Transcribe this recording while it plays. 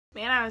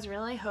Man, I was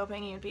really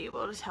hoping you'd be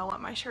able to tell what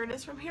my shirt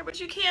is from here,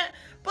 but you can't,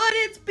 but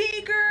it's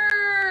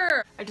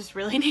bigger! I just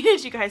really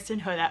needed you guys to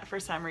know that for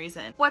some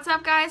reason. What's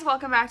up, guys?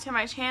 Welcome back to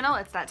my channel.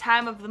 It's that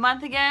time of the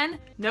month again.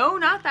 No,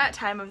 not that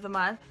time of the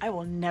month. I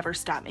will never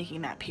stop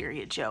making that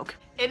period joke.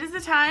 It is the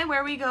time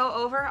where we go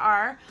over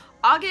our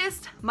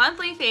August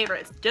monthly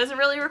favorites. Doesn't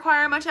really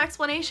require much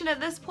explanation at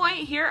this point.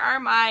 Here are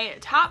my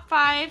top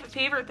 5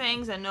 favorite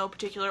things in no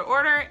particular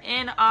order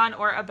in, on,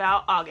 or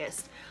about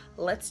August.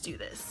 Let's do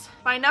this.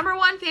 My number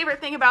 1 favorite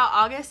thing about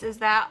August is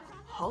that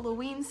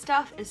Halloween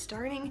stuff is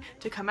starting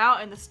to come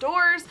out in the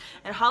stores,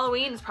 and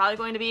Halloween is probably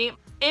going to be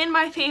in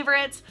my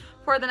favorites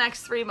for the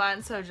next 3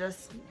 months, so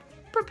just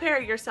prepare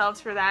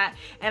yourselves for that.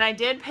 And I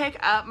did pick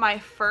up my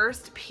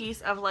first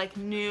piece of like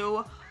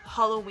new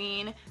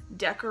Halloween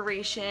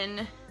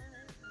decoration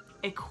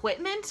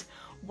equipment.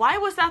 Why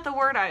was that the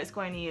word I was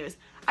going to use?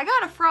 I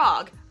got a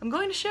frog. I'm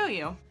going to show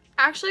you.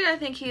 Actually, I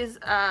think he's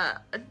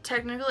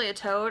technically a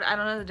toad. I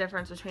don't know the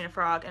difference between a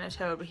frog and a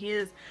toad, but he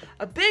is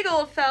a big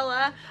old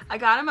fella. I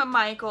got him at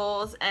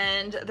Michael's,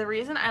 and the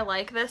reason I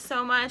like this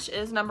so much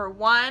is, number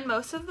 1,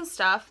 most of the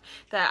stuff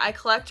that I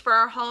collect for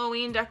our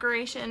Halloween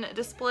decoration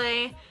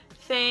display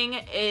thing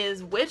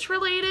is witch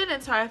related,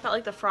 and so I felt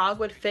like the frog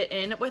would fit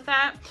in with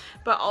that.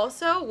 But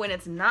also, when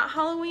it's not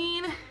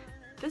Halloween,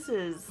 this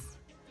is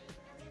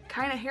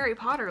kind of Harry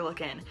Potter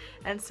looking,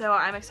 and so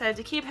I'm excited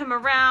to keep him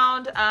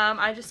around.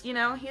 I just, you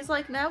know, he's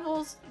like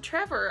Neville's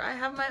Trevor. I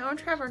have my own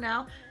Trevor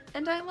now,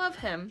 and I love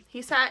him.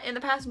 He sat in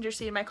the passenger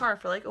seat of my car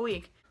for like a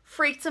week.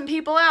 Freaked some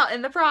people out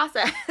in the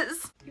process.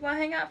 You want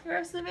to hang out for the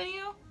rest of the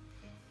video?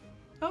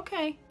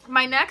 Okay.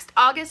 My next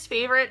August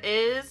favorite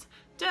is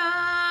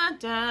dun,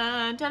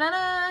 dun, dun,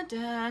 dun,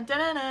 dun, dun,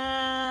 dun,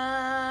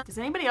 dun. Does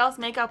anybody else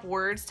make up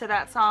words to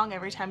that song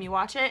every time you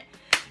watch it?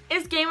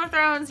 It's Game of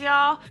Thrones,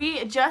 y'all.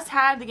 We just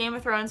had the Game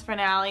of Thrones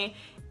finale.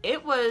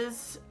 It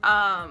was,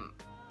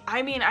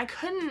 I mean, I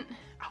couldn't,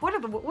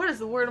 what is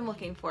the word I'm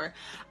looking for?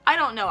 I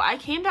don't know. I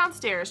came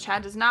downstairs.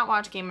 Chad does not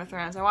watch Game of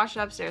Thrones. I watched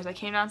it upstairs. I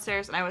came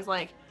downstairs and I was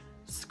like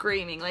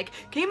screaming, like,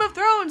 Game of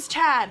Thrones,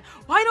 Chad!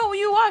 Why don't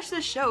you watch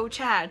this show,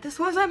 Chad? This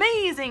was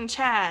amazing,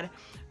 Chad!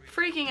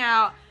 Freaking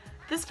out.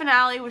 This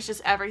finale was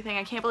just everything.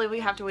 I can't believe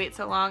we have to wait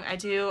so long. I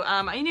do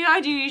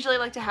usually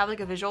like to have like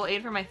a visual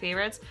aid for my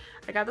favorites.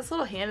 I got this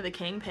little Hand of the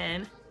King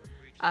pin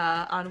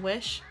on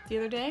Wish the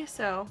other day.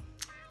 So,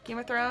 Game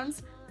of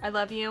Thrones, I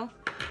love you,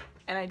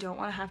 and I don't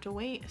want to have to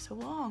wait so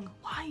long.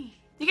 Why?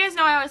 You guys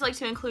know I always like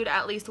to include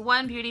at least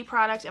one beauty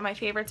product in my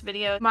favorites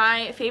video.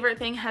 My favorite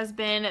thing has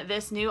been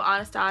this new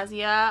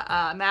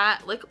Anastasia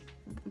matte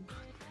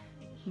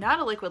not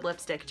a liquid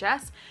lipstick,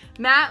 Jess.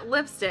 Matte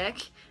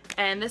lipstick.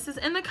 And this is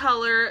in the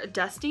color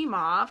Dusty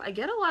Mauve. I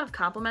get a lot of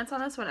compliments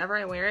on this whenever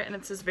I wear it, and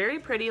it's this very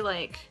pretty,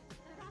 like,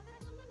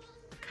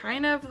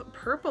 kind of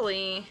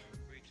purpley,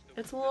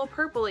 it's a little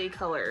purpley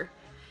color.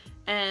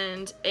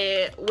 And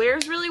it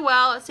wears really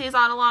well, it stays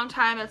on a long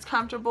time, it's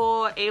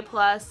comfortable, A+.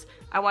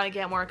 I want to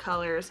get more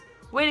colors.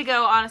 Way to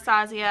go,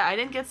 Anastasia. I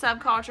didn't get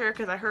Subculture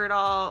because I heard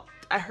all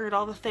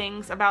the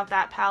things about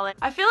that palette.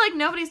 I feel like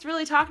nobody's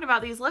really talking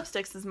about these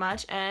lipsticks as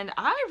much, and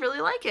I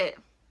really like it,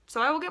 so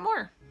I will get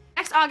more.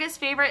 Next August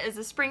favorite is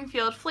the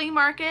Springfield Flea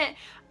Market.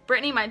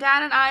 Brittany, my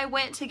dad, and I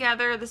went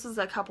together. This was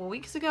a couple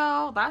weeks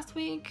ago, last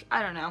week,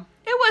 I don't know.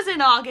 It was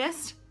in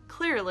August,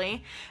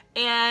 clearly,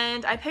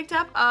 and I picked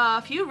up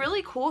a few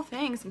really cool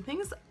things.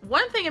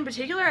 One thing in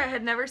particular I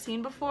had never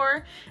seen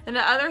before, and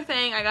the other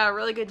thing I got a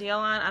really good deal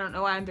on. I don't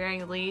know why I'm bearing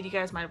the lead. You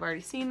guys might have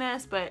already seen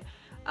this, but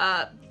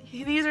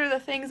these are the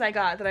things I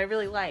got that I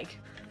really like.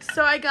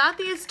 So I got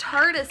these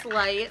TARDIS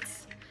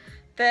lights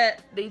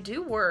that they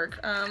do work.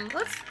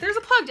 There's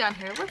a plug down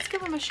here. Let's give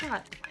them a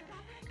shot.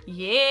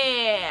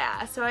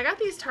 Yeah, so I got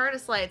these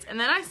TARDIS lights, and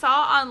then I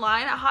saw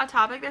online at Hot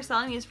Topic they're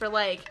selling these for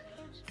like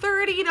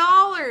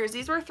 $30.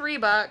 These were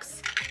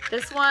 $3.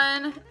 This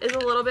one is a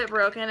little bit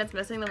broken. It's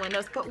missing the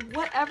windows, but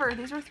whatever.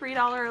 These were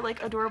 $3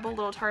 like adorable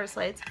little TARDIS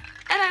lights,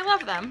 and I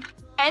love them.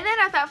 And then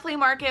at that flea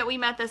market we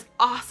met this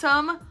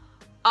awesome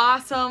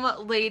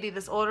lady,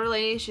 this older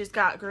lady. She's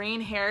got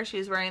green hair.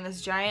 She's wearing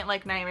this giant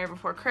like Nightmare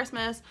Before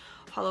Christmas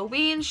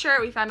Halloween shirt.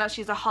 We found out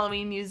she's a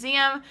Halloween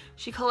museum.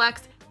 She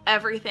collects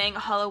everything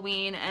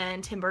Halloween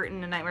and Tim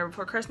Burton and Nightmare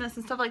Before Christmas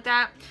and stuff like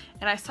that.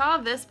 And I saw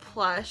this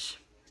plush,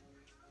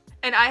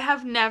 and I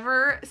have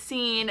never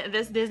seen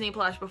this Disney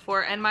plush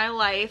before in my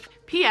life.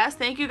 P.S.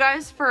 Thank you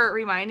guys for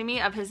reminding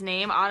me of his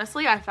name.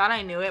 Honestly, I thought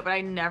I knew it, but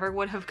I never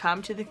would have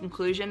come to the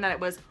conclusion that it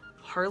was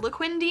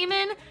Harlequin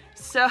Demon.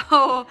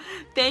 So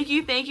thank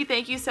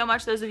you so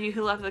much, those of you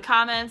who left the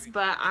comments.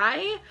 But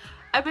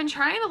I've been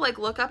trying to like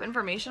look up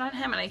information on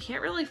him, and I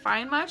can't really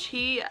find much.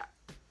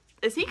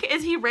 Is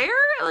he rare?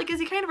 Like,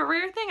 is he kind of a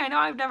rare thing? I know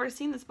I've never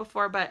seen this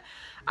before, but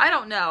I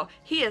don't know.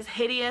 He is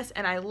hideous,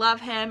 and I love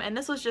him, and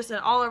this was just an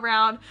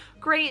all-around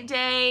great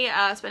day,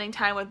 spending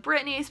time with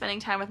Brittany, spending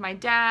time with my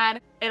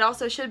dad. It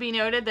also should be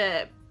noted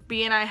that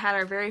B and I had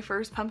our very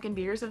first pumpkin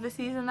beers of the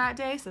season that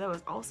day, so that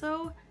was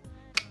also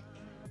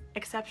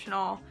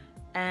exceptional.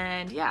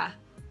 And yeah,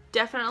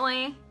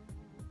 definitely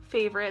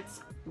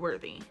favorites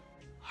worthy.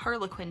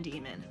 Harlequin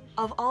Demon.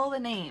 Of all the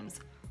names,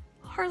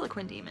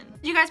 Harlequin Demon.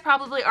 You guys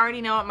probably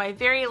already know what my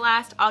very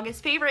last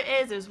August favorite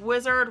is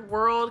Wizard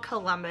World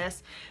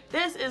Columbus.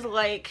 This is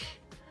like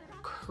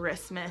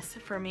Christmas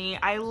for me.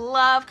 I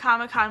love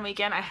Comic-Con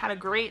weekend. I had a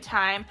great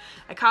time.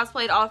 I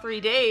cosplayed all 3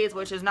 days,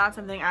 which is not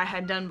something I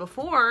had done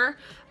before.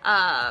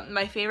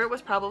 My favorite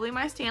was probably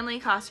my Stan Lee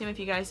costume. If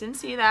you guys didn't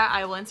see that,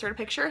 I will insert a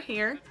picture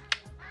here.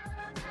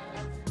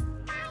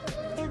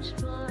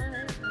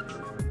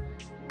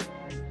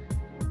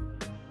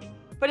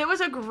 But it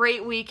was a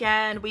great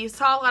weekend. We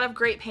saw a lot of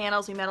great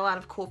panels. We met a lot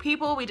of cool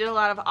people. We did a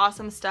lot of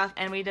awesome stuff,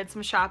 and we did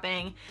some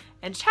shopping.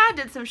 And Chad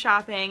did some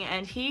shopping,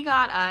 and he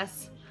got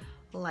us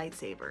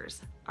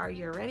lightsabers. Are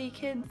you ready,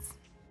 kids?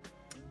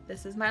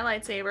 This is my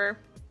lightsaber.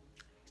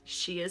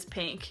 She is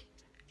pink.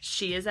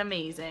 She is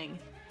amazing.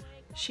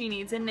 She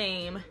needs a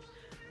name.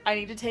 I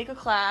need to take a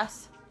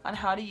class on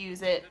how to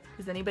use it.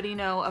 Does anybody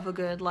know of a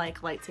good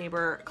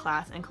lightsaber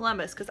class in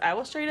Columbus? Because I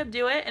will straight up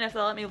do it, and if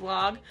they'll let me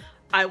vlog,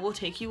 I will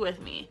take you with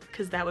me,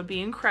 because that would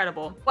be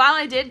incredible. While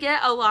I did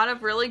get a lot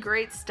of really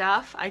great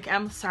stuff,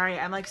 I'm sorry,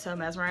 I'm like so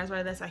mesmerized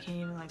by this, I can't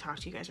even like talk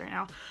to you guys right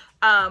now.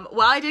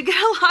 While I did get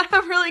a lot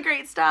of really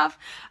great stuff,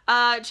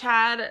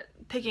 Chad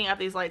picking up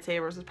these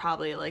lightsabers was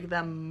probably like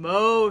the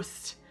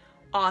most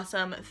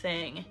awesome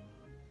thing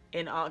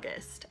in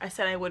August. I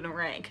said I wouldn't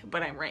rank,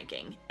 but I'm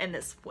ranking, and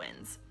this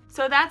wins.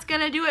 So that's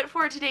gonna do it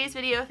for today's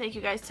video. Thank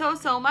you guys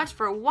so much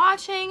for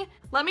watching.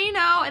 Let me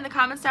know in the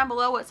comments down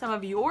below what some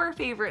of your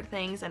favorite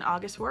things in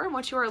August were and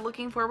what you are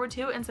looking forward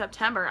to in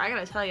September. I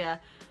gotta tell you,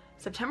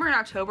 September and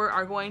October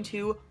are going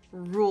to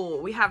rule.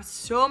 We have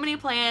so many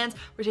plans.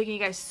 We're taking you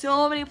guys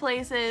so many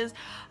places.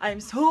 I'm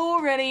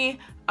so ready.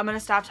 I'm gonna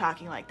stop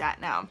talking like that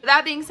now. With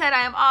that being said,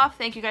 I am off.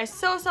 Thank you guys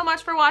so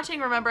much for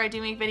watching. Remember, I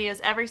do make videos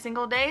every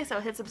single day,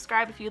 so hit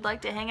subscribe if you'd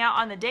like to hang out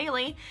on the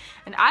daily,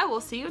 and I will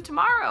see you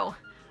tomorrow.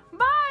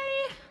 Bye!